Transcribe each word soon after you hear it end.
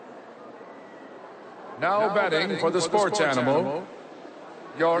Now betting for the sports animal,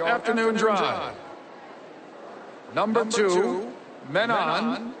 your afternoon drive. Number 2, men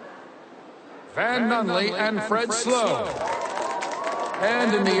on, Van Nunley and Fred Slow.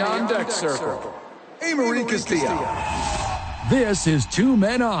 And in the on-deck circle, Amory Castillo. This is 2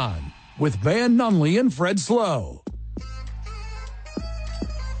 Men On with Van Nunley and Fred Slow.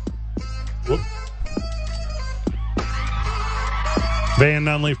 Whoop. Van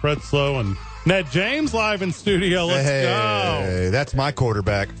Nunley, Fred Slow, and Ned James live in studio. Let's go. That's my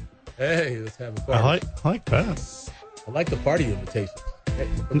quarterback. Hey, let's have a party. I like that. I like the party invitation. Hey,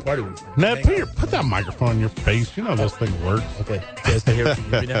 what party was it? Ned, put that microphone in your face. You know this thing works. Okay. You guys can hear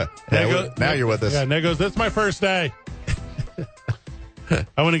me now? Now you're with us. Yeah, Ned goes, "That's my first day."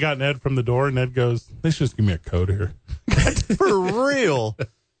 I went and got Ned from the door. Ned goes, "They should just give me a code here." For real.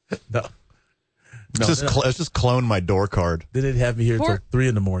 No. Let's just clone my door card. They didn't have me here until 3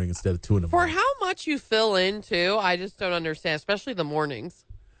 in the morning instead of 2 in the morning. For how much you fill in, too, I just don't understand, especially the mornings.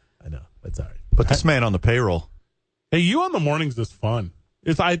 I know. That's all right. Put this man on the payroll. Hey, you on the mornings is fun.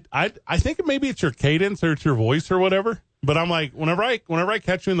 It's I think maybe it's your cadence or it's your voice or whatever. But I'm like, whenever I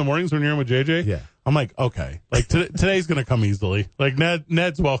catch you in the mornings when you're in with JJ, yeah. I'm like, okay, like today's gonna come easily. Like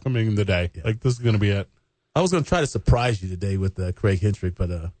Ned's welcoming the day. Yeah. Like this is gonna be it. I was gonna try to surprise you today with Craig Hendrick,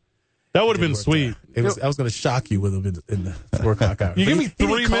 but that would have been sweet. I was going to shock you with him in the 4 o'clock hour. You give me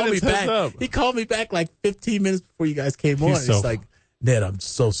 3 minutes heads up. He called me back like 15 minutes before you guys came on. He's like, Ned, I'm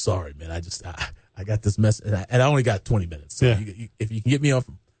so sorry, man. I got this mess, and I only got 20 minutes. So yeah. If you can get me on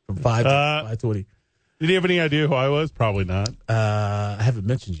from 5 to 5:20. Did he have any idea who I was? Probably not. I haven't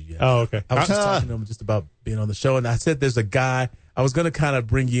mentioned you yet. Oh, okay. I was just talking to him just about being on the show, and I said there's a guy. I was going to kind of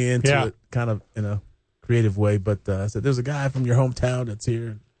bring you into it kind of in a creative way, but I said there's a guy from your hometown that's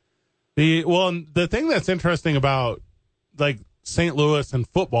here. The thing that's interesting about like St. Louis and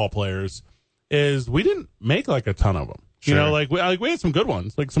football players is we didn't make like a ton of them. Sure. You know, we had some good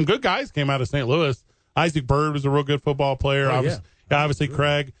ones. Like some good guys came out of St. Louis. Isaac Bird was a real good football player. Obviously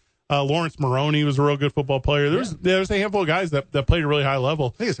Craig. Lawrence Maroney was a real good football player. There's a handful of guys that played a really high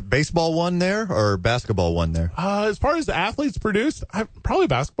level. I think it's a baseball one there or basketball one there. As far as the athletes produced, probably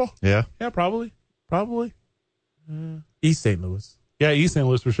basketball. Yeah. Yeah, probably. East St. Louis. Yeah, East St.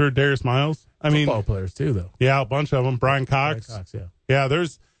 Louis for sure. Darius Miles. Football players too, though. Yeah, a bunch of them. Brian Cox. Yeah,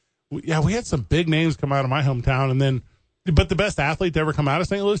 we had some big names come out of my hometown, but the best athlete to ever come out of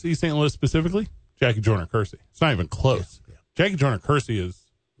St. Louis, East St. Louis specifically, Jackie Joyner-Kersee. It's not even close. Yeah. Jackie Joyner-Kersee is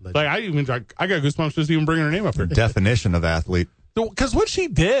legend. Like I got goosebumps just even bringing her name up here. Definition of athlete. Because what she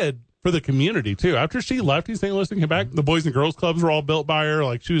did for the community too. After she left East St. Louis and came back, the Boys and Girls Clubs were all built by her.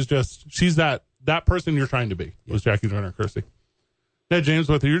 Like she's that person you're trying to be. Was Jackie Joyner-Kersee. Ned James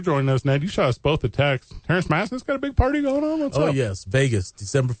with you. You're joining us, Ned. You shot us both a text. Terrence Masson's got a big party going on. What's up? Oh, yes. Vegas,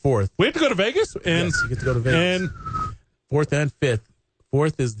 December 4th. We have to go to Vegas? Yes, you get to go to Vegas. And 4th and 5th.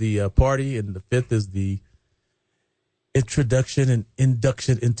 4th is the party, and the 5th is the introduction and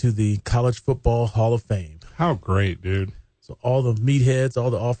induction into the College Football Hall of Fame. How great, dude. So all the meatheads,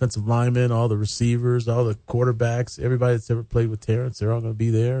 all the offensive linemen, all the receivers, all the quarterbacks, everybody that's ever played with Terrence, they're all going to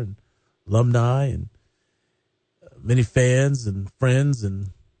be there, and alumni and many fans and friends,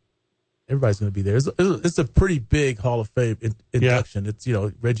 and everybody's going to be there. It's a pretty big Hall of Fame induction. It's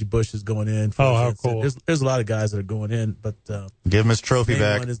Reggie Bush is going in. Oh, how cool! There's a lot of guys that are going in, but give him his trophy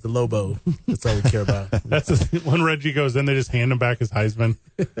back. One is the Lobo. That's all we care about. When Reggie goes in, they just hand him back his Heisman,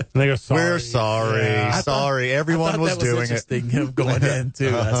 and they go, "Sorry, we're sorry, sorry." Everyone was doing interesting, it. Him going in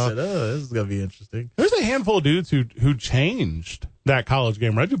too. I said, "Oh, this is going to be interesting." There's a handful of dudes who changed that college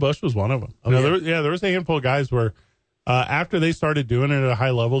game. Reggie Bush was one of them. There was a handful of guys where. After they started doing it at a high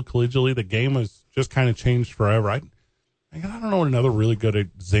level collegially, the game was just kind of changed forever. I don't know another really good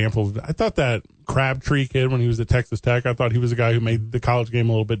example. I thought that Crabtree kid when he was at Texas Tech, I thought he was a guy who made the college game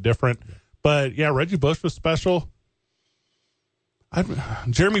a little bit different. But, yeah, Reggie Bush was special.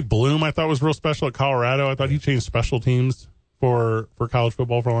 Jeremy Bloom I thought was real special at Colorado. I thought he changed special teams for college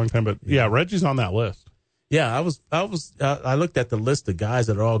football for a long time. But, yeah, Reggie's on that list. Yeah, I looked at the list of guys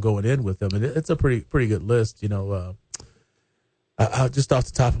that are all going in with them, and it's a pretty good list, I just off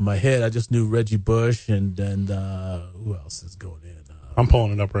the top of my head, I just knew Reggie Bush and who else is going in? I'm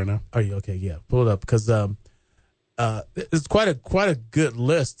pulling it up right now. Are you okay? Yeah, pull it up because it's quite a good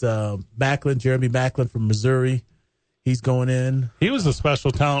list. Jeremy Macklin from Missouri, he's going in. He was a special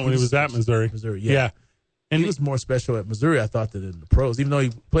talent when he was at Missouri. Yeah. And he was more special at Missouri, I thought, than in the pros. Even though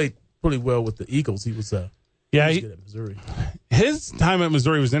he played pretty well with the Eagles, he was. He was good at Missouri. His time at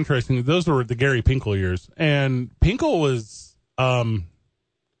Missouri was interesting. Those were the Gary Pinkel years, and Pinkel was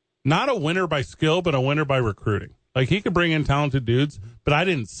not a winner by skill, but a winner by recruiting. Like, he could bring in talented dudes, but I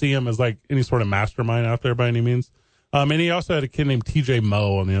didn't see him as, like, any sort of mastermind out there by any means. And he also had a kid named TJ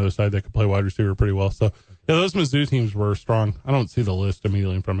Moe on the other side that could play wide receiver pretty well. So, yeah, those Mizzou teams were strong. I don't see the list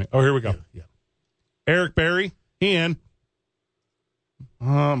immediately in front of me. Oh, here we go. Yeah. Eric Berry, he in.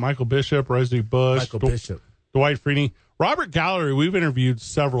 Michael Bishop, Resnick Bush. Michael Bishop. Dwight Freeney. Robert Gallery, we've interviewed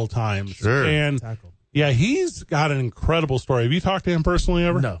several times. Sure. And, yeah, he's got an incredible story. Have you talked to him personally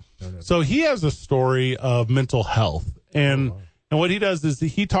ever? No. So he has a story of mental health. And what he does is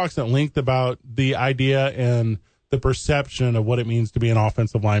he talks at length about the idea and the perception of what it means to be an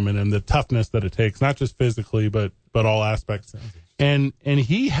offensive lineman and the toughness that it takes, not just physically, but all aspects. And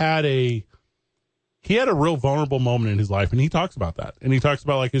he had a real vulnerable moment in his life, and he talks about that. And he talks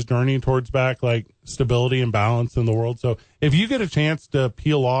about, like, his journey towards back, like, stability and balance in the world. So if you get a chance to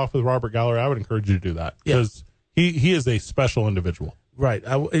peel off with Robert Gallery, I would encourage you to do that, because he is a special individual. Right.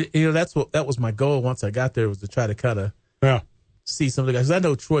 That was my goal once I got there, was to try to kind of see some of the guys. 'Cause I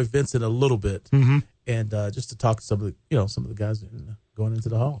know Troy Vincent a little bit, and just to talk to some of the guys going into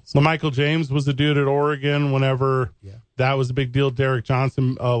the hall. So. Michael James was the dude at Oregon whenever that was a big deal. Derek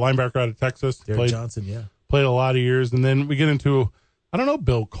Johnson, linebacker out of Texas. Played a lot of years. And then we get into, I don't know,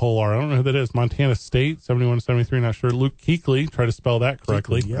 Bill Kolar. I don't know who that is. Montana State, 71-73, not sure. Luke Kuechly, try to spell that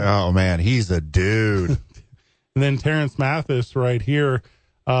correctly. Oh, man, he's a dude. And then Terrence Mathis right here,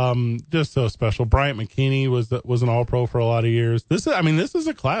 just so special. Bryant McKinney was an All-Pro for a lot of years. This is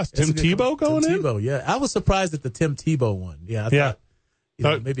a class. Tim Tebow going in? Tim Tebow, yeah. I was surprised at the Tim Tebow one. Yeah, I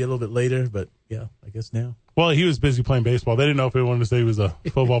thought, maybe a little bit later, but yeah, I guess now. Well, he was busy playing baseball. They didn't know if they wanted to say he was a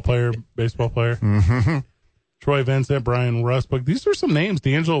football player, baseball player. Mm-hmm. Troy Vincent, Brian Rustbuck. These are some names.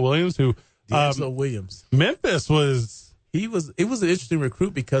 D'Angelo Williams, Williams. Memphis was. It was an interesting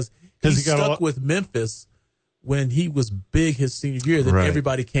recruit because he stuck with Memphis when he was big his senior year. Then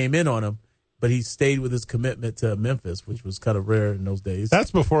everybody came in on him, but he stayed with his commitment to Memphis, which was kind of rare in those days.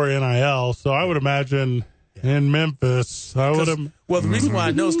 That's before NIL, so I would imagine in Memphis, Well, the reason why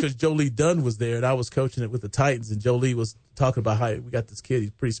I know is because Joe Lee Dunn was there, and I was coaching it with the Titans, and Joe Lee was talking about how we got this kid.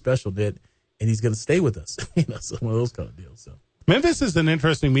 He's pretty special, Ned, and he's going to stay with us. So one of those kind of deals. So Memphis is an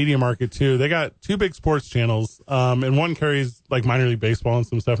interesting media market too. They got two big sports channels, and one carries like minor league baseball and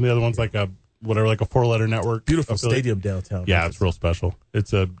some stuff, and the other one's like a 4-letter network. Beautiful stadium downtown. Yeah, Memphis. It's real special.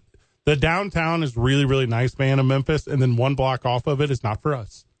 The downtown is really, really nice, man, of Memphis, and then one block off of it is not for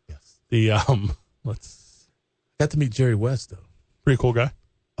us. Yes. Got to meet Jerry West, though. Pretty cool guy.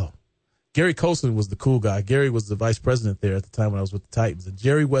 Oh. Gary Colson was the cool guy. Gary was the vice president there at the time when I was with the Titans. And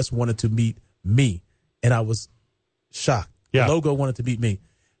Jerry West wanted to meet me, and I was shocked. Yeah. The logo wanted to meet me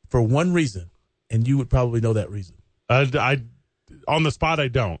for one reason, and you would probably know that reason. I on the spot, I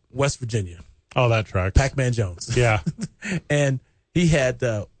don't. West Virginia. Oh, that tracks. Pac-Man Jones. Yeah. And he had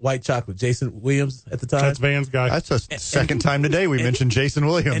white chocolate. Jason Williams at the time. That's Van's guy. That's the second time today we mentioned Jason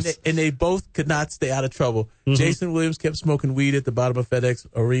Williams. And they both could not stay out of trouble. Mm-hmm. Jason Williams kept smoking weed at the bottom of FedEx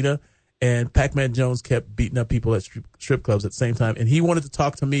Arena, and Pac-Man Jones kept beating up people at strip clubs at the same time. And he wanted to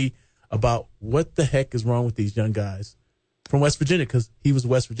talk to me about what the heck is wrong with these young guys from West Virginia, because he was a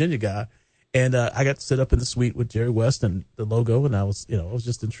West Virginia guy. And I got to sit up in the suite with Jerry West and the logo, and I was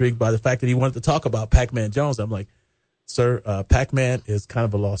just intrigued by the fact that he wanted to talk about Pac-Man Jones. I'm like, sir, Pac-Man is kind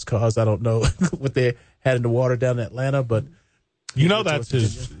of a lost cause. I don't know what they had in the water down in Atlanta, but that's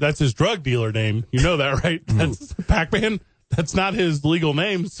his drug dealer name. You know that, right? That's Pac-Man. That's not his legal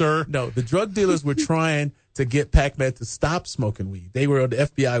name, sir. No, the drug dealers were trying to get Pac-Man to stop smoking weed. They were on the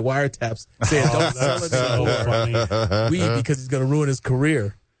FBI wiretaps saying, "Don't sell it weed because he's going to ruin his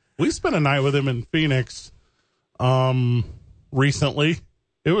career." We spent a night with him in Phoenix recently.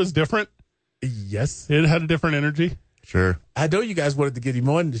 It was different. Yes. It had a different energy. Sure. I know you guys wanted to get him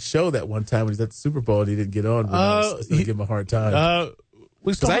on the show that one time when he was at the Super Bowl and he didn't get on. But I was going to give him a hard time. I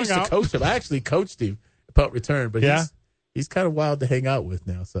used to coach him. I actually coached him at punt return, but he's kind of wild to hang out with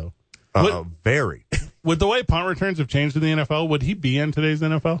now. So very. With the way punt returns have changed in the NFL, would he be in today's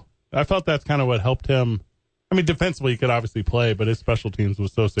NFL? I felt that's kind of what helped him. I mean, defensively, he could obviously play, but his special teams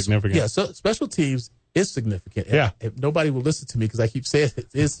was so significant. Yeah, so special teams is significant. Yeah. If nobody will listen to me because I keep saying it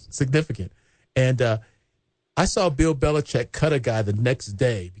is significant. And I saw Bill Belichick cut a guy the next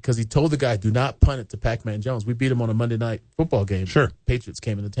day because he told the guy, do not punt it to Pac-Man Jones. We beat him on a Monday night football game. Sure. Patriots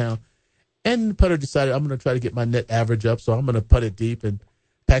came into town. And the punter decided, I'm going to try to get my net average up, so I'm going to punt it deep. And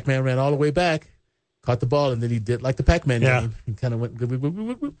Pac-Man ran all the way back, caught the ball, and then he did like the Pac-Man game and kind of went.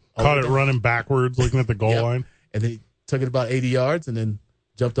 Caught it running backwards, looking at the goal line. And then he took it about 80 yards and then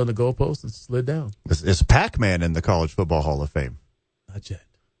jumped on the goalpost and slid down. Is Pac-Man in the College Football Hall of Fame? Not yet.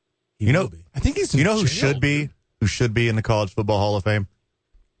 I think he's who should be in the College Football Hall of Fame?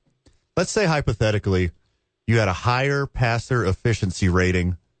 Let's say hypothetically you had a higher passer efficiency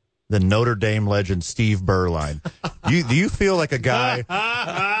rating than Notre Dame legend Steve Berline. Do you feel like a guy?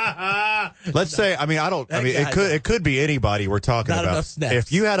 Let's say, it could be anybody we're talking Not about. enough snaps.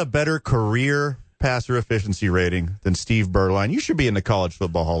 If you had a better career passer efficiency rating than Steve Berline, you should be in the College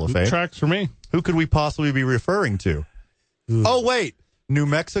Football Hall of Fame. Tracks for me. Who could we possibly be referring to? Ooh. Oh, wait. New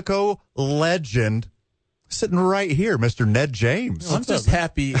Mexico legend sitting right here, Mr. Ned James. I'm just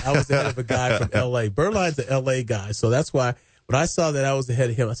happy I was ahead of a guy from L.A. Berline's an L.A. guy, so that's why when I saw that I was ahead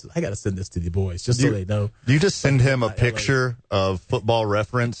of him, I said, I got to send this to the boys just so they know. Do you just send him a picture of Football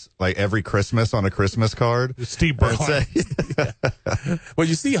Reference like every Christmas on a Christmas card? Steve Berline. Well,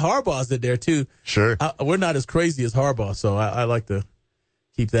 you see Harbaugh's in there, too. Sure. We're not as crazy as Harbaugh, so I like to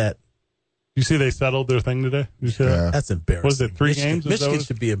keep that. You see they settled their thing today? You see that? That's embarrassing. Was it 3 games? Michigan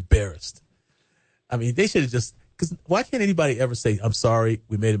should be embarrassed. I mean, they should have just – because why can't anybody ever say, I'm sorry,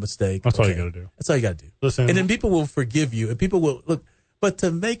 we made a mistake? That's all you got to do. That's all you got to do. Listen, and then people will forgive you, and people will – look, but to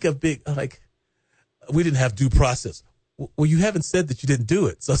make a big – like, we didn't have due process. Well, you haven't said that you didn't do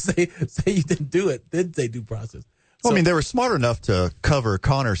it. So say you didn't do it, then say due process. Well, they were smart enough to cover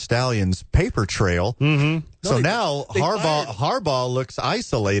Connor Stallion's paper trail. Mm-hmm. So now Harbaugh looks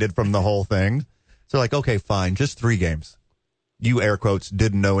isolated from the whole thing. So like, okay, fine, just 3 games. You, air quotes,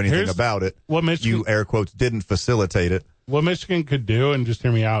 didn't know anything about it. You, air quotes, didn't facilitate it. What Michigan could do, and just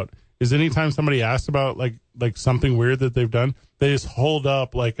hear me out, is anytime somebody asks about like something weird that they've done, they just hold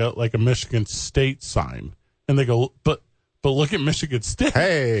up like a Michigan State sign, and they go, but look at Michigan State.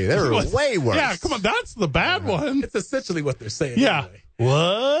 Hey, they're way worse. Yeah, come on, that's the bad one. It's essentially what they're saying. Yeah. Anyway.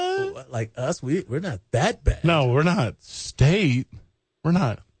 What? Like us, we're not that bad. No, we're not State. We're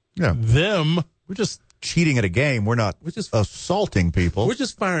not them. We're just cheating at a game. We're just assaulting people. We're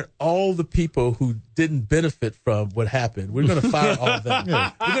just firing all the people who didn't benefit from what happened. We're going to fire all of them.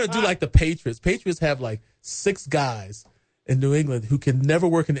 We're going to do like the Patriots. Patriots have like 6 guys in New England who can never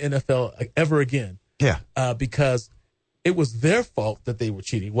work in the NFL ever again. Yeah. Because it was their fault that they were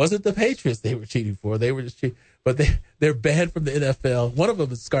cheating. It wasn't the Patriots they were cheating for. They were just cheating. But they're banned from the NFL. One of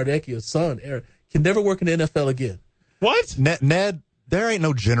them is Skardeckia's son, Aaron, can never work in the NFL again. What? Ned, there ain't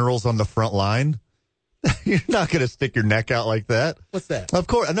no generals on the front line. You're not going to stick your neck out like that. What's that? Of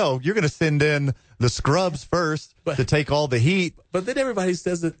course. No, you're going to send in the scrubs first to take all the heat. But then everybody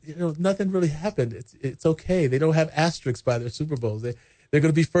says that nothing really happened. It's okay. They don't have asterisks by their Super Bowls. They're going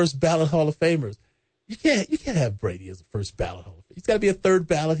to be first ballot Hall of Famers. You can't have Brady as a first ballot Hall of Famer. He's got to be a third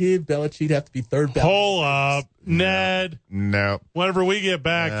ballot. He and Belichick have to be third ballot. Hold up, Ned. No. Whenever we get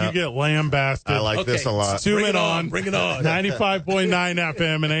back, you get lambasted. I like this a lot. Tune in on. Bring it on. 95.9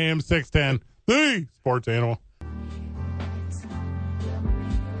 FM and AM 610. The Sports Animal.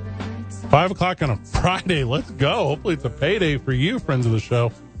 5 o'clock on a Friday. Let's go. Hopefully it's a payday for you, friends of the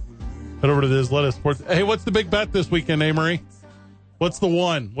show. Head over to this Let Us Sports. Hey, what's the big bet this weekend, Amory? What's the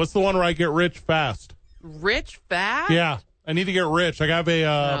one? What's the one where I get rich fast? Rich fast? Yeah, I need to get rich. I got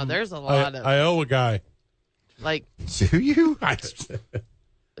a. There's a lot of. I owe a guy. Like. Do you?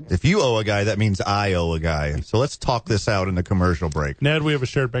 If you owe a guy, that means I owe a guy. So let's talk this out in the commercial break. Ned, we have a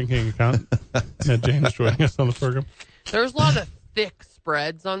shared banking account. Ned James joining us on the program. There's a lot of thick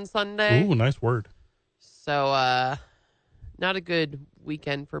spreads on Sunday. Ooh, nice word. So, not a good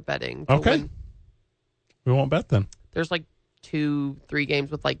weekend for betting. Okay. We won't bet then. There's like 2-3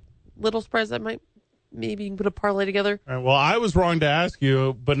 games with like little spreads that maybe you can put a parlay together. All right, well, I was wrong to ask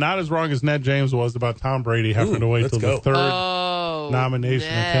you, but not as wrong as Ned James was about Tom Brady having to wait till the third nomination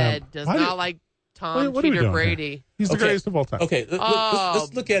Ned attempt. does not like Tom Cheater Brady. Here? He's the greatest of all time. Okay,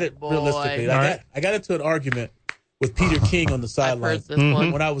 let's look at it realistically. I got into an argument with Peter King on the sideline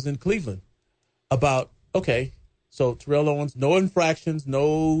when I was in Cleveland about, so Terrell Owens, no infractions,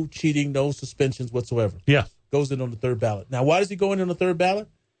 no cheating, no suspensions whatsoever. Yeah. Goes in on the third ballot. Now, why does he go in on the third ballot?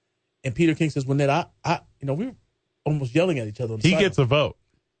 And Peter King says, well, Ned, we were almost yelling at each other on the sideline. He gets a vote.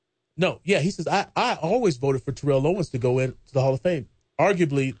 No, yeah, he says, I always voted for Terrell Owens to go into the Hall of Fame.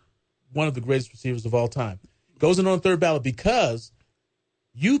 Arguably one of the greatest receivers of all time. Goes in on the third ballot because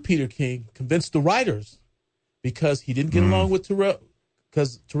you, Peter King, convinced the writers because he didn't get along with Terrell,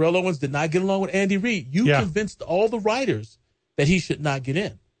 because Terrell Owens did not get along with Andy Reid. You convinced all the writers that he should not get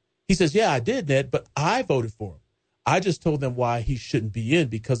in. He says, yeah, I did, Ned, but I voted for him. I just told them why he shouldn't be in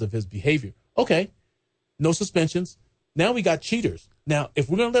because of his behavior. Okay, no suspensions. Now we got cheaters. Now, if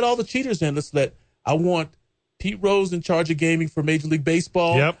we're going to let all the cheaters in, I want Pete Rose in charge of gaming for Major League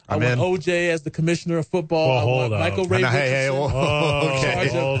Baseball. Yep, I want OJ as the commissioner of football. I want Michael Ray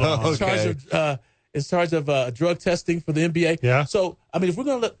in charge of drug testing for the NBA. Yeah. So, if we're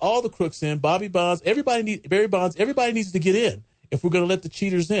going to let all the crooks in, Barry Bonds, everybody needs to get in. If we're going to let the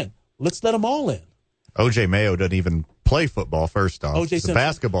cheaters in, let's let them all in. O.J. Mayo doesn't even play football, first off. O.J. He's a Simpson.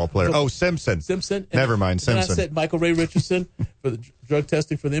 basketball player. Oh, Simpson. Simpson. Never mind, Simpson. Simpson. I said Michael Ray Richardson for the drug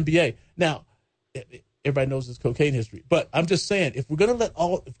testing for the NBA. Now, everybody knows his cocaine history. But I'm just saying, if we're going to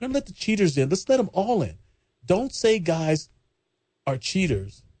let the cheaters in, let's let them all in. Don't say guys are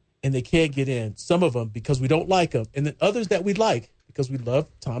cheaters and they can't get in. Some of them because we don't like them. And then others that we like because we love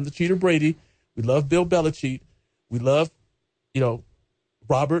Tom the Cheater Brady. We love Bill Belichick. We love,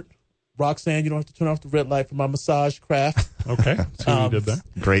 Robert, Roxanne. You don't have to turn off the red light for my massage craft. Okay. So you did that.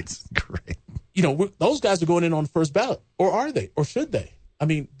 Great. Those guys are going in on the first ballot. Or are they? Or should they? I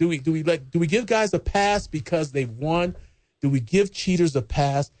mean, do we give guys a pass because they've won? Do we give cheaters a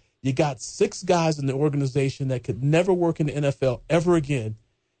pass? You got 6 guys in the organization that could never work in the NFL ever again.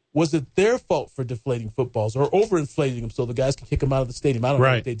 Was it their fault for deflating footballs or overinflating them so the guys can kick them out of the stadium? I don't know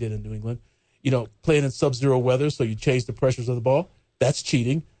what they did in New England. Playing in sub-zero weather so you change the pressures of the ball. That's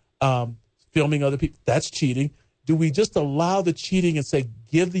cheating. Filming other people. That's cheating. Do we just allow the cheating and say,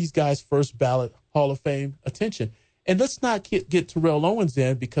 give these guys first ballot Hall of Fame attention? And let's not get Terrell Owens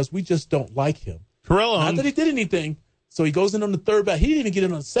in because we just don't like him. Terrell Owens. Not that he did anything. So he goes in on the third ballot. He didn't even get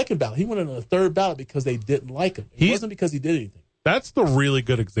in on the second ballot. He went in on the third ballot because they didn't like him. It wasn't because he did anything. That's the really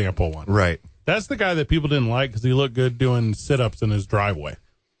good example one. Right. That's the guy that people didn't like because he looked good doing sit-ups in his driveway.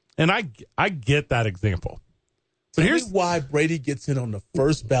 And I get that example. But here's why Brady gets in on the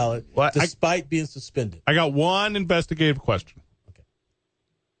first ballot despite being suspended. I got one investigative question. Okay.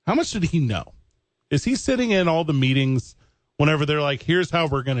 How much did he know? Is he sitting in all the meetings whenever they're like, here's how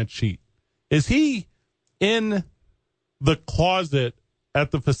we're going to cheat? Is he in the closet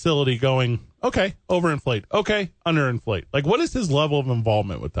at the facility going, okay, overinflate, okay, underinflate? Like, what is his level of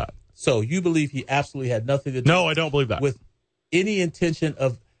involvement with that? So you believe he absolutely had nothing to do No, I don't believe that. With any intention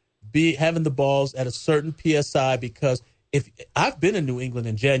of having the balls at a certain PSI, because if I've been in New England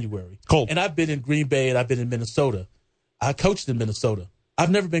in January, cold, and I've been in Green Bay and I've been in Minnesota. I coached in Minnesota.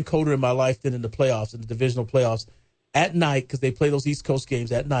 I've never been colder in my life than in the playoffs, in the divisional playoffs, at night, because they play those East Coast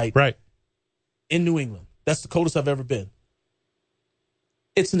games at night. Right. In New England. That's the coldest I've ever been.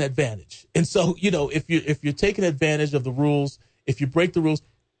 It's an advantage. And so, if you're taking advantage of the rules, if you break the rules,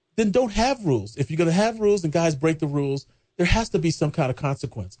 then don't have rules. If you're going to have rules and guys break the rules, there has to be some kind of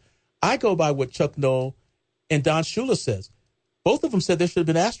consequence. I go by what Chuck Noll and Don Shula says. Both of them said there should have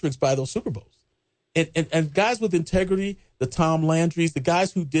been asterisks by those Super Bowls. And guys with integrity, the Tom Landrys, the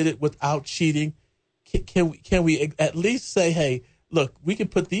guys who did it without cheating, can we at least say, hey, look, we can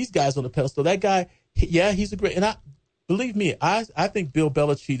put these guys on the pedestal. That guy, yeah, he's a great, and believe me, I think Bill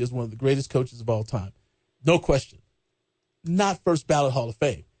Belichick is one of the greatest coaches of all time. No question. Not first ballot Hall of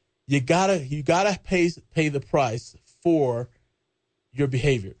Fame. You gotta pay the price for your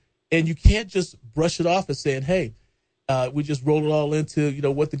behavior. And you can't just brush it off as saying, hey, we just roll it all into,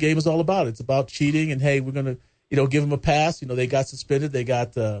 what the game is all about. It's about cheating, and hey, we're going to, give them a pass. They got suspended. They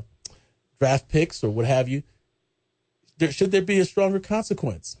got draft picks or what have you. Should there be a stronger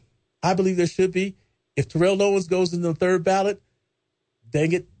consequence? I believe there should be. If Terrell Owens goes in the third ballot,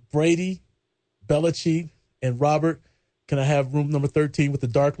 dang it, Brady, Belichick, and Robert, can I have room number 13 with the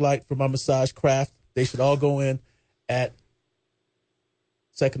dark light for my massage craft? They should all go in at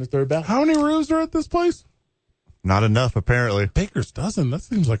second or third ballot. How many rooms are at this place? Not enough, apparently. Baker's dozen. That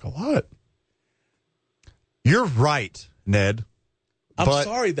seems like a lot. You're right, Ned. I'm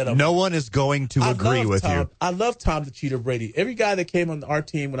sorry that no one is going to agree with you. I love Tom the Cheater Brady. Every guy that came on our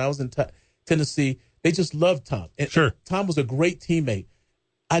team when I was in Tennessee, they just loved Tom. And sure. Tom was a great teammate.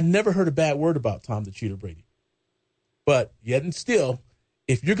 I never heard a bad word about Tom the Cheater Brady. But yet and still,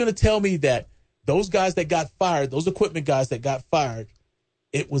 if you're going to tell me that those guys that got fired, those equipment guys that got fired,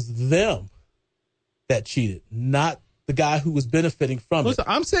 it was them that cheated, not the guy who was benefiting from it.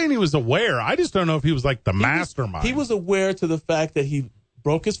 I'm saying he was aware. I just don't know if he was like the mastermind. He was aware to the fact that he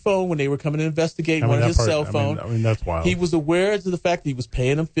broke his phone when they were coming to investigate one of his cell phone. I mean, that's wild. He was aware to the fact that he was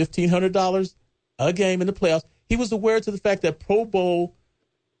paying them $1,500 a game in the playoffs. He was aware to the fact that Pro Bowl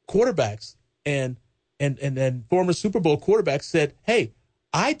quarterbacks and former Super Bowl quarterbacks said, hey,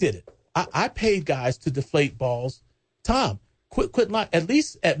 I did it. I paid guys to deflate balls. Tom, quit lying. At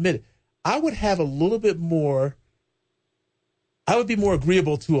least admit it. I would have a little bit more. I would be more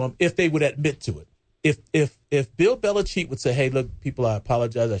agreeable to them if they would admit to it. If Bill Belichick would say, hey, look, people, I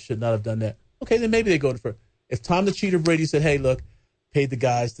apologize. I should not have done that. Okay, then maybe they go for it. If Tom the Cheater Brady said, hey, look, paid the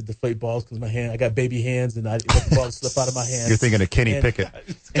guys to deflate balls because I got baby hands and I let the ball slip out of my hands. You're thinking of Kenny Pickett.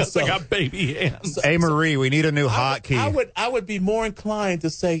 Because I got baby hands. Hey, Marie, we need a new hotkey. I would be more inclined to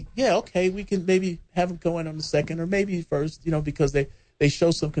say, yeah, okay, we can maybe have them go in on the second or maybe first, because they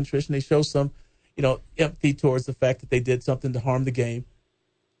show some contrition. They show some, empathy towards the fact that they did something to harm the game.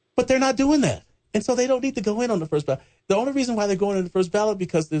 But they're not doing that. And so they don't need to go in on the first ballot. The only reason why they're going in the first ballot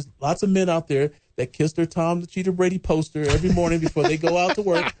because there's lots of men out there that kiss their Tom the Cheater Brady poster every morning before they go out to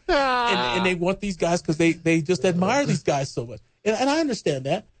work. And they want these guys because they just admire these guys so much. And I understand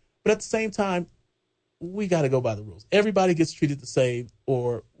that. But at the same time, we got to go by the rules. Everybody gets treated the same,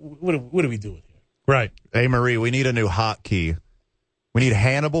 or what are we doing here? Right. Hey, Marie, we need a new hotkey. We need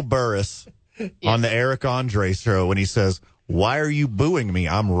Hannibal Buress on the Eric Andre show when he says, "Why are you booing me?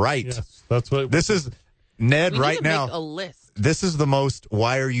 I'm right." Yes, that's what. This is Ned We right need to now. make a list. This is the most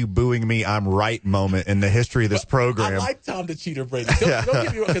 "Why are you booing me? I'm right" moment in the history of this program. I like Tom the Cheater Brady. Don't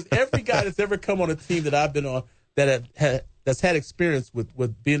get me wrong, because every guy that's ever come on a team that I've been on that's had experience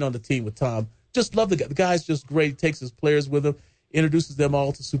with being on the team with Tom, just love the guy. The guy's just great. He takes his players with him, introduces them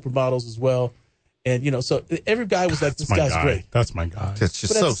all to supermodels as well. And, so every guy was like, this guy's great. That's my guy. It's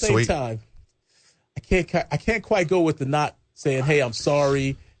just But at so the same sweet. time, I can't quite go with the not saying, hey, I'm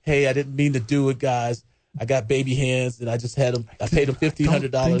sorry. Hey, I didn't mean to do it, guys. I got baby hands, and I just had them. I paid him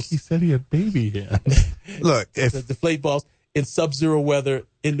 $1,500. He said he had baby hands. Look, if to deflate balls in sub-zero weather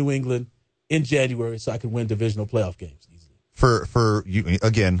in New England in January so I could win divisional playoff games easily. for you,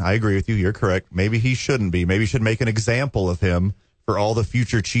 again, I agree with you. You're correct. Maybe he shouldn't be. Maybe you should make an example of him for all the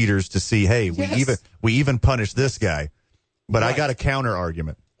future cheaters to see, hey, Yes. we even punish this guy. But Right. I got a counter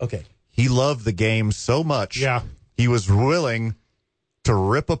argument. Okay. He loved the game so much. Yeah. He was willing to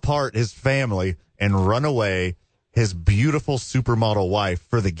rip apart his family and run away his beautiful supermodel wife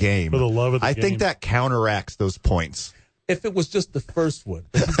for the game. For the love of the I game. think that counteracts those points. If it was just the first one,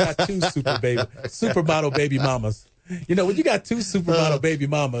 but he's got two supermodel baby mamas. When you got two supermodel baby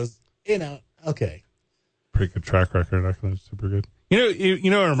mamas, okay. Pretty good track record. Actually, super good. You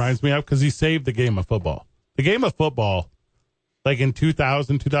know what it reminds me of? Because he saved the game of football. The game of football, like in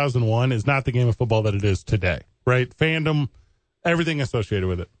 2000, 2001, is not the game of football that it is today, right? Fandom, everything associated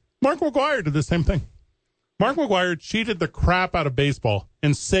with it. Mark McGwire did the same thing. Mark McGwire cheated the crap out of baseball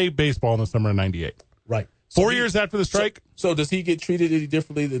and saved baseball in the summer of 98. Right. 4 years after the strike, So does he get treated any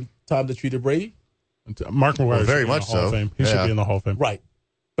differently than Tom the Cheater Brady? Mark McGwire Well, very should be in much the Hall of so. Fame. He should Yeah. be in the Hall of Fame. Right.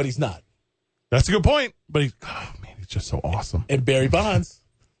 But he's not. That's a good point. But he's just so awesome. And Barry Bonds,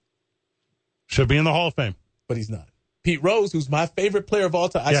 Should be in the Hall of Fame. but he's not. Pete Rose, who's my favorite player of all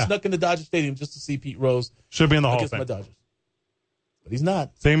time. I Yeah. snuck into Dodger Stadium just to see Pete Rose Should be in the Hall of against my Fame. Dodgers. But he's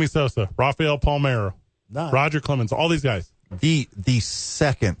not. Sammy Sosa, Rafael Palmeiro, Not. Roger Clemens, all these guys. The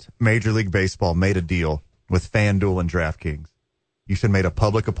second Major League Baseball made a deal with FanDuel and DraftKings, you should have made a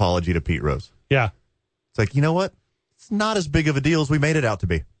public apology to Pete Rose. Yeah. It's like, you know what? It's not as big of a deal as we made it out to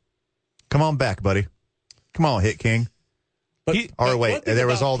be. Come on back, buddy. Come on, Hit King. But, Or but one wait, thing there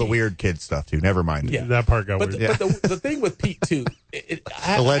was about all the Pete- weird kid stuff, too. Never mind. Yeah. That part got But, weird. the thing with Pete, too,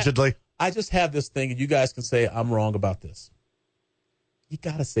 Allegedly. I just have this thing, and you guys can say I'm wrong about this. You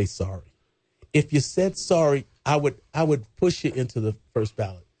got to say sorry. If you said sorry, I would push you into the first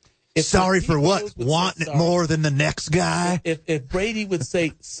ballot. If Sorry Pete for what? Rose would say Wanting it sorry, more than the next guy? If Brady would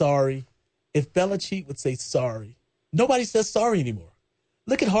say sorry, if Belichick would say sorry, nobody says sorry anymore.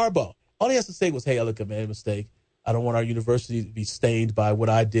 Look at Harbaugh. All he has to say was, hey, I made a mistake. I don't want our university to be stained by what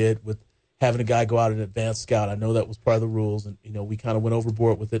I did with having a guy go out and advance scout. I know that was part of the rules, and, we kind of went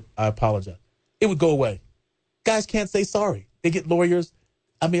overboard with it. I apologize. It would go away. Guys can't say sorry. They get lawyers.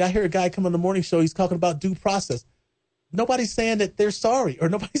 I hear a guy come on the morning show. He's talking about due process. Nobody's saying that they're sorry, or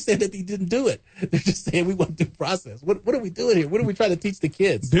nobody's saying that he didn't do it. They're just saying we want due process. What are we doing here? What are we trying to teach the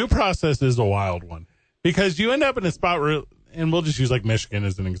kids? Due process is a wild one because you end up in a spot where, and we'll just use like Michigan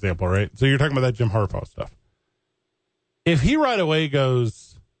as an example, right? So you're talking about that Jim Harbaugh stuff. If he right away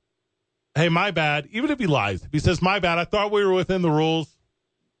goes, hey, my bad, even if he lies, if he says, my bad, I thought we were within the rules.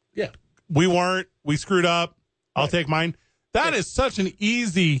 Yeah. We weren't. We screwed up. I'll take mine. That is such an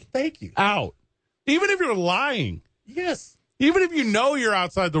easy Thank you. out. Even if you're lying. Yes. Even if you know you're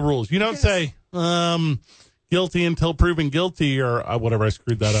outside the rules, you don't say, guilty until proven guilty or whatever. I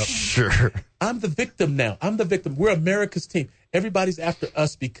screwed that up. Sure. I'm the victim now. I'm the victim. We're America's team. Everybody's after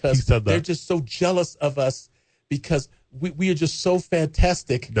us because He said that. they're just so jealous of us because we are just so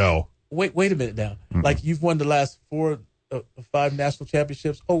fantastic. No. Wait a minute now. Like you've won the last 4 or 5 national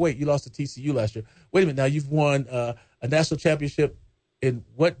championships. Oh, wait, you lost to TCU last year. Wait a minute now. You've won a national championship in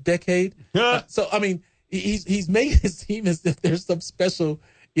what decade? Yeah. So, he's making his team as if there's some special,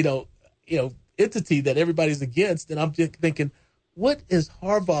 entity that everybody's against. And I'm just thinking, what is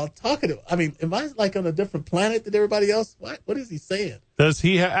Harbaugh talking about? Am I like on a different planet than everybody else? What is he saying? Does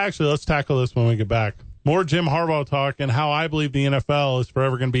he actually, let's tackle this when we get back. More Jim Harbaugh talk and how I believe the NFL is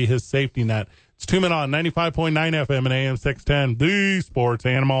forever going to be his safety net. It's 2 Men On, 95.9 FM and AM 610, the sports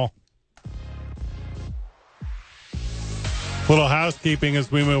animal. Little housekeeping as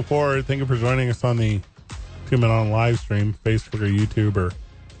we move forward. Thank you for joining us on the 2 Minute On live stream, Facebook or YouTube or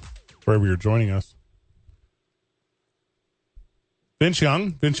wherever you're joining us. Vince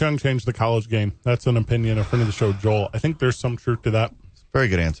Young changed the college game. That's an opinion. A friend of the show, Joel. I think there's some truth to that. Very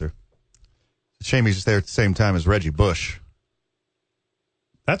good answer. It's a shame he's just there at the same time as Reggie Bush.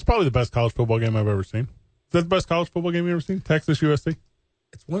 That's probably the best college football game I've ever seen. Is that the best college football game you've ever seen? Texas USC?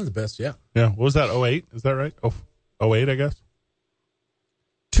 It's one of the best, yeah. Yeah. What was that, 08? Is that right? 08, I guess.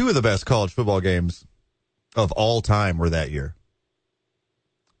 Two of the best college football games of all time were that year.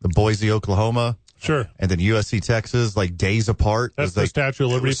 The Boise, Oklahoma. Sure. And then USC, Texas, like days apart. That's the Statue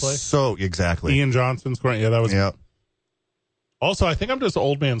of Liberty play? So, exactly. Ian Johnson scoring. Yeah, that was. Yeah. Also, I think I'm just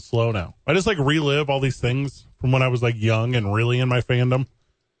old man slow now. I just relive all these things from when I was young and really in my fandom.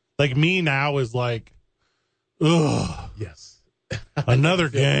 Me now is ugh. Yes. Another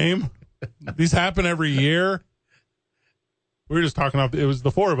game. These happen every year. We were just talking off. It was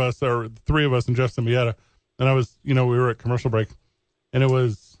the four of us, or the three of us, and Justin Vieta. And I was, we were at commercial break, and it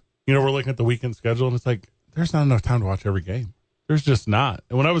was, we're looking at the weekend schedule, and it's there's not enough time to watch every game. There's just not.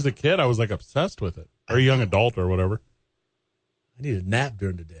 And when I was a kid, I was obsessed with it, or a young adult, or whatever. I need a nap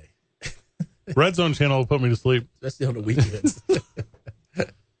during the day. Red Zone channel will put me to sleep, especially on the weekends.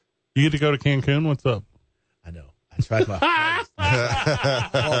 You get to go to Cancun. What's up? I know. I tried my hardest.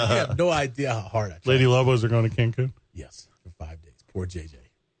 You have no idea how hard I tried. Lady Lobos are going to Cancun. Yes, for 5 days. Poor JJ.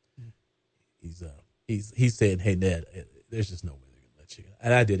 He's saying, "Hey Ned, there's just no way they're gonna let you."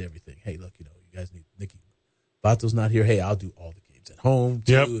 And I did everything. Hey, look, you guys need Nikki. Vato's not here. Hey, I'll do all the games at home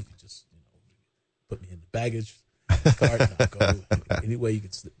too. Yep. If you just put me in the baggage cart, and I'll go any way you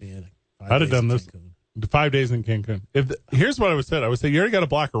can slip me in. I'd have done this. 5 days in Cancun. Here's what I would say. I would say, you already got a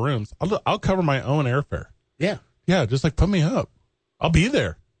block of rooms. I'll cover my own airfare. Yeah. Yeah, just put me up. I'll be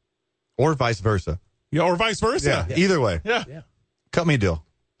there. Or vice versa. Yeah, or vice versa. Yeah. Either way. Yeah. Cut me a deal.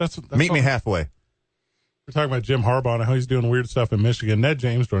 That's Meet me halfway. We're talking about Jim Harbaugh and how he's doing weird stuff in Michigan. Ned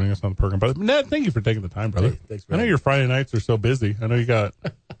James joining us on the program. But Ned, thank you for taking the time, brother. Hey, thanks for I know your Friday nights are so busy. I know you got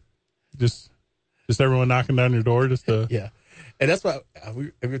just everyone knocking down your door just to... Yeah. And that's why if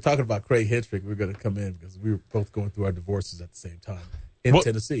we were talking about Craig Hentrick, we are going to come in because we were both going through our divorces at the same time in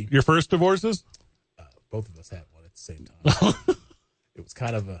Tennessee. Your first divorces? Both of us had one at the same time. It was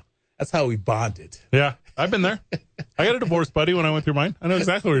kind of that's how we bonded. Yeah, I've been there. I got a divorce buddy when I went through mine. I know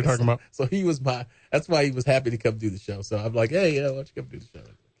exactly what you're talking about. So he was that's why he was happy to come do the show. So I'm like, hey, why don't you come do the show?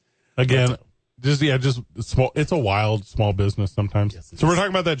 Again, just small. It's a wild small business sometimes. Yes, so we're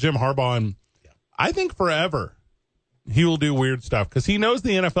talking about that Jim Harbaugh, and I think forever he will do weird stuff because he knows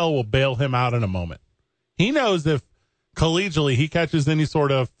the NFL will bail him out in a moment. He knows if collegially he catches any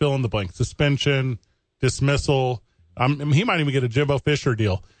sort of fill in the blank suspension, dismissal, he might even get a Jimbo Fisher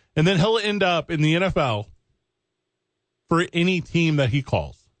deal, and then he'll end up in the NFL for any team that he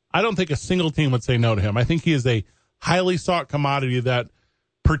calls. I don't think a single team would say no to him. I think he is a highly sought commodity that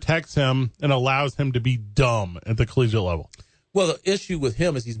protects him and allows him to be dumb at the collegiate level. Well, the issue with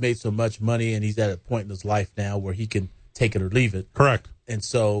him is he's made so much money and he's at a point in his life now where he can take it or leave it. Correct. And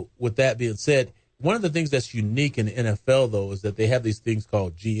so with that being said, one of the things that's unique in the NFL, though, is that they have these things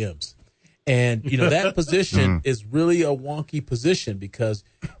called GMs. And, that position is really a wonky position because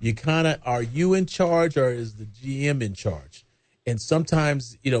you kind of, are you in charge or is the GM in charge? And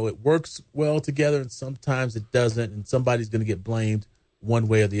sometimes, it works well together and sometimes it doesn't. And somebody's going to get blamed one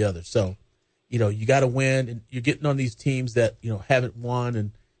way or the other. So, you got to win, and you're getting on these teams that, haven't won,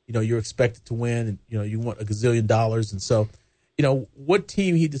 and, you're expected to win, and, you want $1 gazillion. And so, what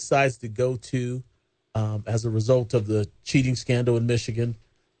team he decides to go to as a result of the cheating scandal in Michigan,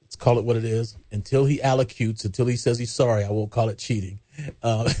 let's call it what it is, until he allocutes, until he says he's sorry, I won't call it cheating.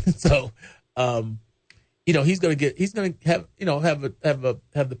 He's going to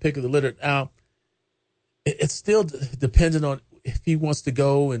have the pick of the litter. Now, it's still dependent on if he wants to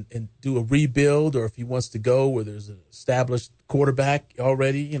go and do a rebuild or if he wants to go where there's an established quarterback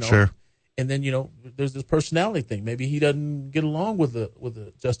already, Sure. And then, there's this personality thing. Maybe he doesn't get along with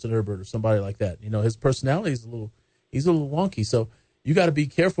a Justin Herbert or somebody like that. His personality is he's a little wonky. So you got to be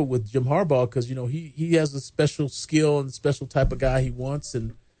careful with Jim Harbaugh because, he has a special skill and special type of guy he wants.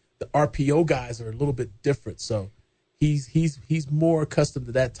 And the RPO guys are a little bit different. So he's more accustomed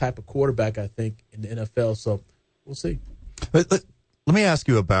to that type of quarterback, I think, in the NFL. So we'll see. Let me ask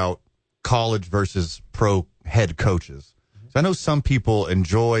you about college versus pro head coaches. So I know some people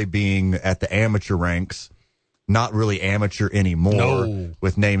enjoy being at the amateur ranks, not really amateur anymore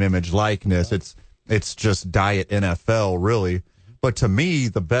with name, image, likeness. It's just diet NFL, really. But to me,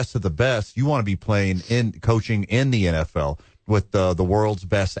 the best of the best, you want to be coaching in the NFL with the world's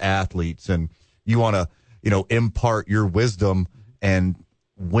best athletes, and you want to impart your wisdom and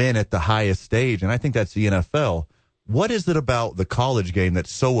win at the highest stage. And I think that's the NFL. What is it about the college game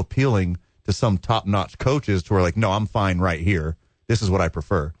that's so appealing to some top-notch coaches who are like, no, I'm fine right here. This is what I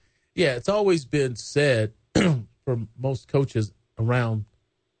prefer. Yeah, it's always been said for most coaches around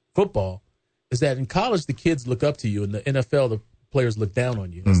football is that in college the kids look up to you, and the NFL the players look down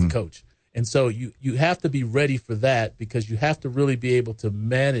on you as the coach. And so you have to be ready for that, because you have to really be able to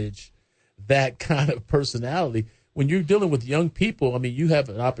manage that kind of personality. When you're dealing with young people, I mean, you have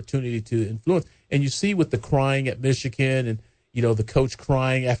an opportunity to influence. And you see with the crying at Michigan and, the coach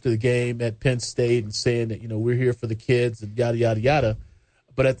crying after the game at Penn State and saying that, we're here for the kids and yada, yada, yada.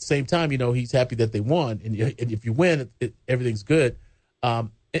 But at the same time, he's happy that they won. And if you win, everything's good.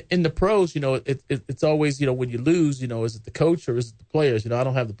 In the pros, it's always, when you lose, is it the coach or is it the players? I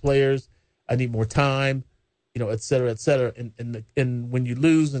don't have the players. I need more time, et cetera, et cetera. And when you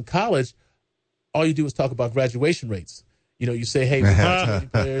lose in college, all you do is talk about graduation rates. You say, hey, we have too many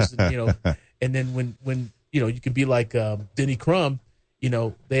players. And, and then when you can be like Denny Crum,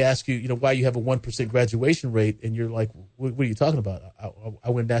 they ask you, why you have a 1% graduation rate. And you're like, what are you talking about? I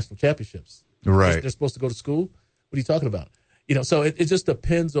win national championships. Right. They're supposed to go to school. What are you talking about? So it just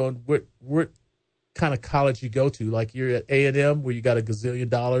depends on what kind of college you go to. Like you're at A&M where you got $1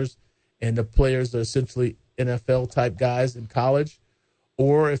 gazillion and the players are essentially NFL-type guys in college.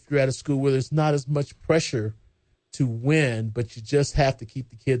 Or if you're at a school where there's not as much pressure to win, but you just have to keep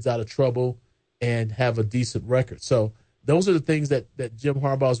the kids out of trouble and have a decent record. So those are the things that Jim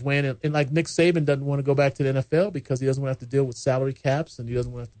Harbaugh is weighing. And like Nick Saban doesn't want to go back to the NFL because he doesn't want to have to deal with salary caps and he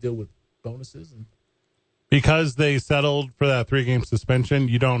doesn't want to have to deal with bonuses. And because they settled for that 3-game suspension,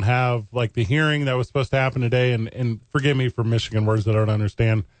 you don't have like the hearing that was supposed to happen today. And forgive me for Michigan words that I don't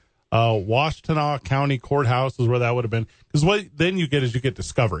understand. Washtenaw County Courthouse is where that would have been. Because what then you get is you get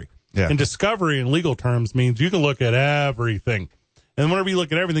discovery. Yeah. And discovery in legal terms means you can look at everything. And whenever you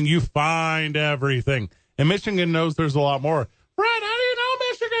look at everything, you find everything. And Michigan knows there's a lot more. Right, how do you know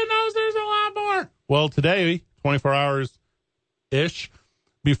Michigan knows there's a lot more? Well, today, 24 hours-ish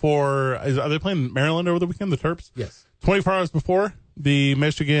before, are they playing Maryland over the weekend, the Terps? Yes. 24 hours before, the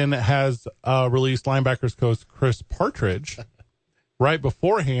Michigan has released linebackers coach Chris Partridge. Right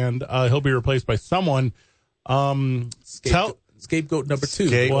beforehand, he'll be replaced by someone. Scapegoat number 2.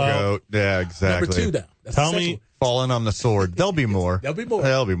 Scapegoat, well, yeah, exactly. Number 2 now. That's tell me, falling on the sword. There'll be more. There'll be more.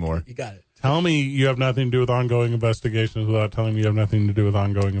 There'll be more. You got it. Tell me you have nothing to do with ongoing investigations without telling me you have nothing to do with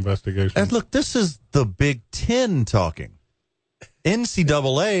ongoing investigations. And look, this is the Big Ten talking.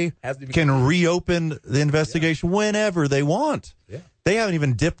 NCAA can reopen the investigation whenever they want. Yeah. They haven't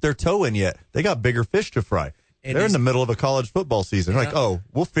even dipped their toe in yet. They got bigger fish to fry. And they're in the middle of a college football season. They're like,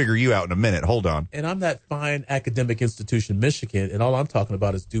 we'll figure you out in a minute. Hold on. And I'm that fine academic institution, Michigan, and all I'm talking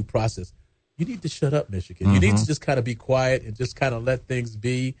about is due process. You need to shut up, Michigan. Mm-hmm. You need to just kind of be quiet and just kind of let things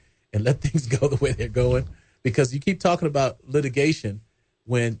be and let things go the way they're going. Because you keep talking about litigation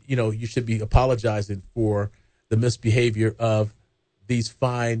when, you should be apologizing for the misbehavior of these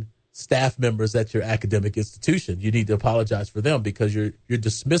fine staff members at your academic institution. You need to apologize for them because you're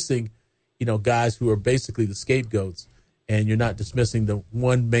dismissing guys who are basically the scapegoats, and you're not dismissing the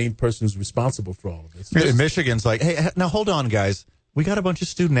one main person who's responsible for all of this. Michigan's like, hey, now hold on, guys. We got a bunch of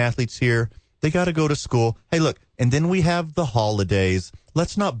student athletes here. They got to go to school. Hey, look, and then we have the holidays.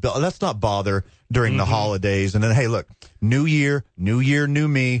 Let's not bother during the holidays. And then, hey, look, new year, new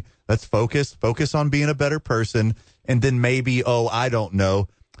me. Let's focus on being a better person. And then maybe, I don't know,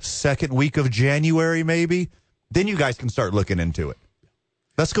 second week of January, maybe. Then you guys can start looking into it.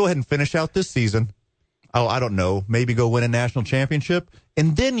 Let's go ahead and finish out this season. I don't know, maybe go win a national championship,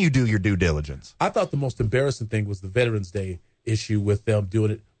 and then you do your due diligence. I thought the most embarrassing thing was the Veterans Day issue with them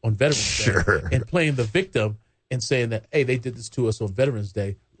doing it on Veterans Day and playing the victim and saying that, hey, they did this to us on Veterans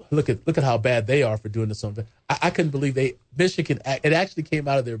Day. Look at how bad they are for doing this on. I couldn't believe Michigan. It actually came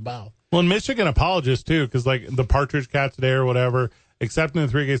out of their mouth. Well, and Michigan apologized too, because like the Partridge Cat today or whatever, accepting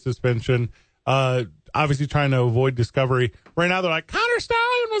the 3-game suspension. Obviously trying to avoid discovery. Right now, they're like, Connor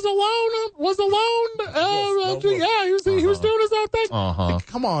Stallion was alone. He was doing his own thing. Like,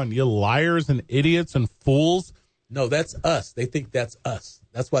 come on, you liars and idiots and fools. No, that's us. They think that's us.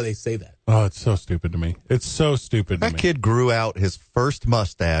 That's why they say that. Oh, it's so stupid to me. It's so stupid to me. That kid grew out his first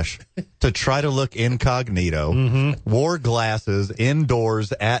mustache to try to look incognito, wore glasses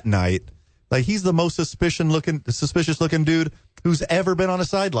indoors at night. Like, he's the most suspicious looking dude who's ever been on a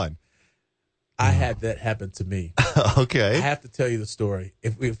sideline. I had that happen to me. Okay. I have to tell you the story.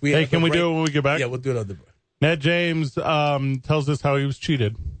 If we can we do it when we get back? Yeah, we'll do it on the break. Ned James tells us how he was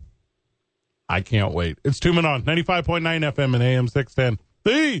cheated. I can't wait. It's 2 Men On, 95.9 FM and AM 610,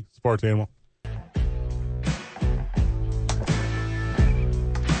 the Sports Animal.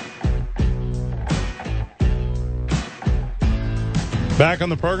 Back on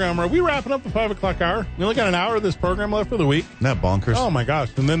the program. Are we wrapping up the 5 o'clock hour? We only got an hour of this program left for the week. Isn't that bonkers? Oh, my gosh.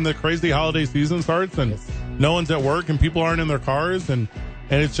 And then the crazy holiday season starts, and no one's at work, and people aren't in their cars, and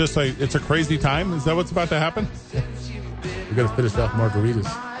it's just it's a crazy time. Is that what's about to happen? We're going to finish off margaritas.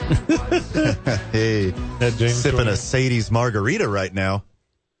 Hey, Ned James sipping a Sadie's margarita right now.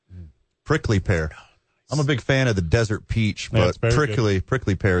 Prickly pear. I'm a big fan of the desert peach, Yeah, but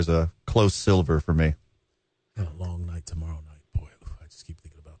prickly pear is a close silver for me. Got a long night tomorrow night. Boy, I just keep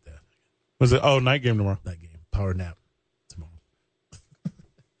thinking about that. Was it? Oh, night game tomorrow. Night game. Power nap tomorrow.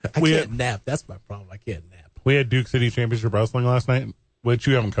 I can't nap. That's my problem. I can't nap. We had Duke City Championship Wrestling last night, which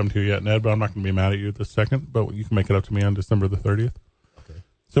you haven't come to yet, Ned, but I'm not going to be mad at you this second, but you can make it up to me on December the 30th. Okay.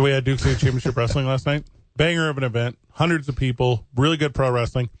 So we had Duke City Championship Wrestling last night. Banger of an event, hundreds of people, really good pro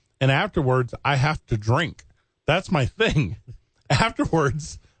wrestling. And afterwards, I have to drink. That's my thing.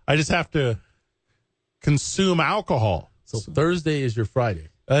 Afterwards, I just have to consume alcohol. So Thursday is your Friday.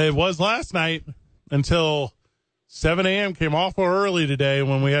 It was last night until 7 a.m. Came awful early today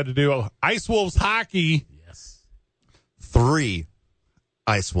when we had to do Ice Wolves hockey. Yes. 3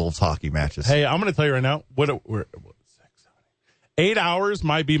 Ice Wolves hockey matches. Hey, I'm going to tell you right now, we're 6, 7, 8 hours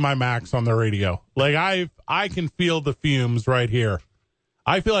might be my max on the radio. Like I can feel the fumes right here.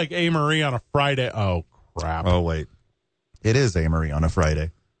 I feel like A-Marie on a Friday. Oh, crap. Oh, wait. It is Amory on a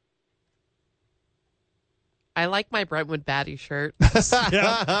Friday. I like my Brentwood Batty shirt.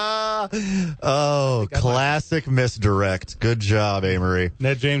 Oh, classic misdirect. Good job, Amory.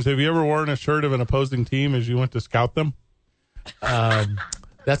 Ned James, have you ever worn a shirt of an opposing team as you went to scout them?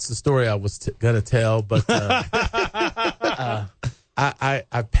 That's the story I was going to tell, but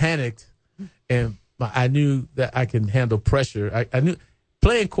I panicked, and I knew that I can handle pressure. I knew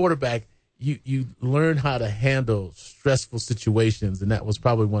playing quarterback, you learn how to handle stressful situations, and that was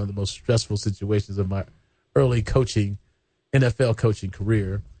probably one of the most stressful situations of my early NFL coaching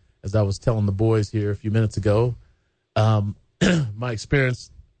career. As I was telling the boys here a few minutes ago, my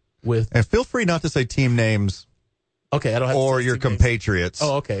experience with... And feel free not to say team names. Okay, I don't have or to say your team names. compatriots.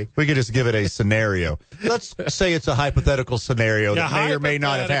 Oh, okay. We could just give it a scenario. Let's say it's a hypothetical scenario that may or may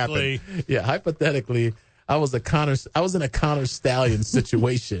not have happened. Yeah, hypothetically, I was in a Connor Stallion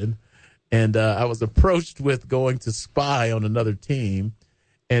situation, and I was approached with going to spy on another team,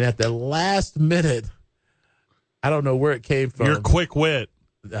 and at the last minute, I don't know where it came from. Your quick wit.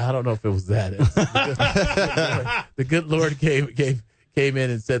 I don't know if it was that. The good Lord came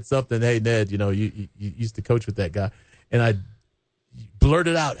in and said something. Hey, Ned, you used to coach with that guy. And I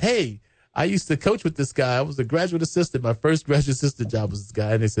blurted out, hey, I used to coach with this guy. I was a graduate assistant. My first graduate assistant job was this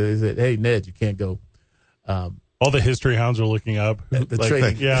guy. And they said, hey, Ned, you can't go. All the history hounds are looking up. The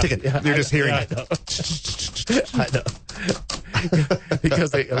training. Yeah. You're just hearing it. I know.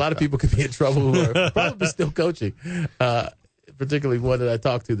 Because a lot of people could be in trouble who are probably still coaching, particularly one that I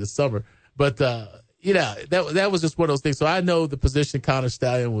talked to this summer. But, that was just one of those things. So I know the position Connor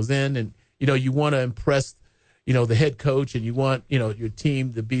Stallion was in, and, you want to impress, the head coach, and you want, your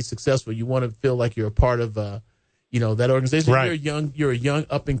team to be successful. You want to feel like you're a part of, that organization. Right. You're a young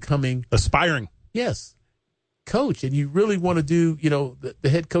up and coming. Aspiring. Yes. Coach, and you really want to do, the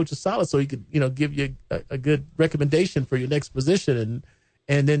head coach is solid, so he could, give you a good recommendation for your next position,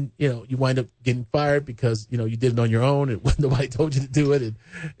 and then you wind up getting fired because you did it on your own and nobody told you to do it, and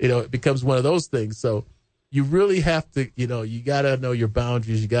it becomes one of those things. So you really have to, you got to know your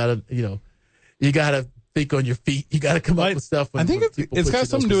boundaries. You got to, you got to think on your feet. You got to come up with stuff. I think it's got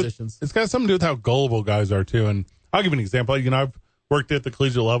something to do with it's got something to do with how gullible guys are too. And I'll give you an example. I've worked at the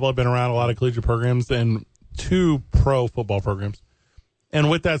collegiate level. I've been around a lot of collegiate programs and 2 pro football programs. And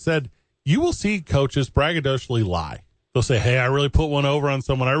with that said, you will see coaches braggadociously lie. They'll say, hey, I really put one over on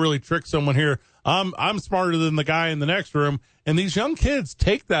someone. I really tricked someone here. I'm smarter than the guy in the next room. And these young kids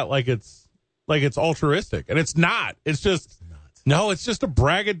take that like it's altruistic. And it's not. It's just, no, it's just a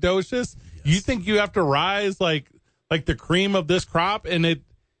braggadocious. Yes. You think you have to rise like the cream of this crop, and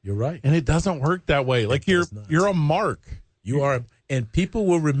you're right. And it doesn't work that way. Like you're a mark. You are, and people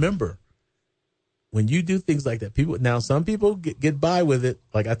will remember. When you do things like that, some people get by with it.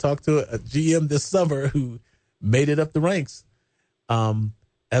 Like I talked to a GM this summer who made it up the ranks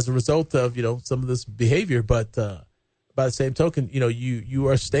as a result of, some of this behavior. But by the same token, you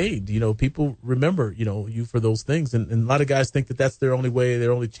are stained. People remember, you for those things. And a lot of guys think that that's their only way,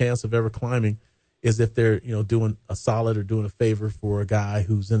 their only chance of ever climbing is if they're, doing a solid or doing a favor for a guy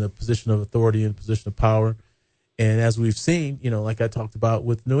who's in a position of authority and position of power. And as we've seen, like I talked about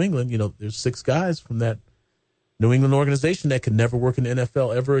with New England, there's 6 guys from that New England organization that could never work in the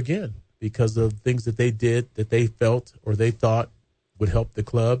NFL ever again because of things that they did that they felt or they thought would help the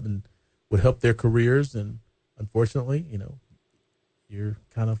club and would help their careers. And unfortunately, you're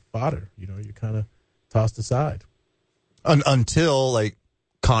kind of fodder. You're kind of tossed aside. Until like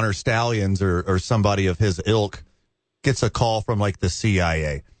Connor Stallions or somebody of his ilk gets a call from like the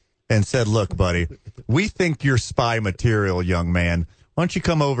CIA and said, "Look, buddy, we think you're spy material, young man. Why don't you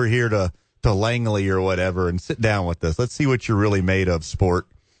come over here to Langley or whatever and sit down with us? Let's see what you're really made of, sport."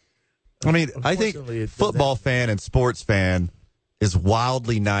 I mean, I think football fan and sports fan is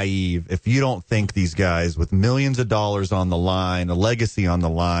wildly naive if you don't think these guys with millions of dollars on the line, a legacy on the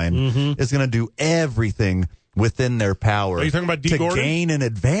line, is going to do everything within their power. Are you talking about D. to Gordon? Gain an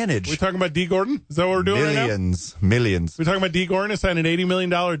advantage. Are we talking about D. Gordon? Is that what we're doing right now? Millions. We're talking about D. Gordon signed an $80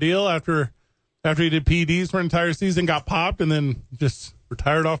 million deal after he did PEDs for an entire season, got popped, and then just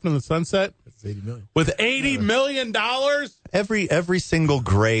retired off into the sunset? That's $80 million. With $80 million? Every single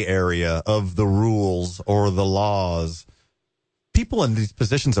gray area of the rules or the laws, people in these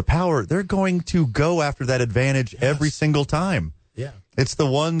positions of power, they're going to go after that advantage every single time. Yeah. It's the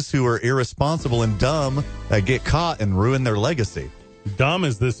ones who are irresponsible and dumb that get caught and ruin their legacy. Dumb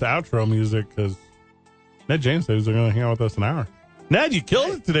is this outro music because Ned James said he was going to hang out with us an hour. Ned, you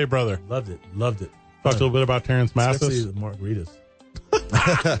killed it today, brother. Loved it. Talked a little bit about Terrence Massis. Especially the margaritas.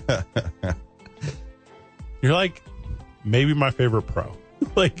 You're like maybe my favorite pro.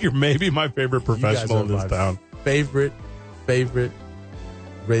 Like you're maybe my favorite professional in this town. Favorite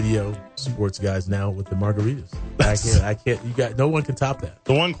radio sports guys now with the margaritas. I can't. No one can top that.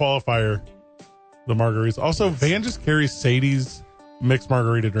 The one qualifier, the margaritas. Also, Van just carries Sadie's mixed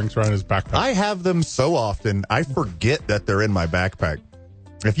margarita drinks around his backpack. I have them so often, I forget that they're in my backpack.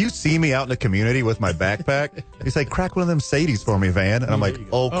 If you see me out in the community with my backpack, you say, "Crack one of them Sadies for me, Van." And I'm like,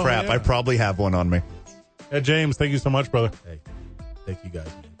 oh, crap, yeah. I probably have one on me. Ed James, thank you so much, brother. Hey, thank you guys.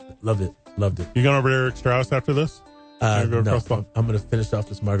 Loved it. You going over to Eric Strauss after this? No, I'm going to finish off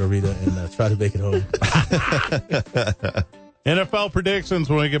this margarita and try to make it home. NFL predictions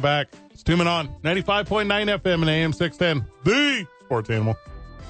when we get back. It's Two Men On, 95.9 FM and AM 610, the Sports Animal.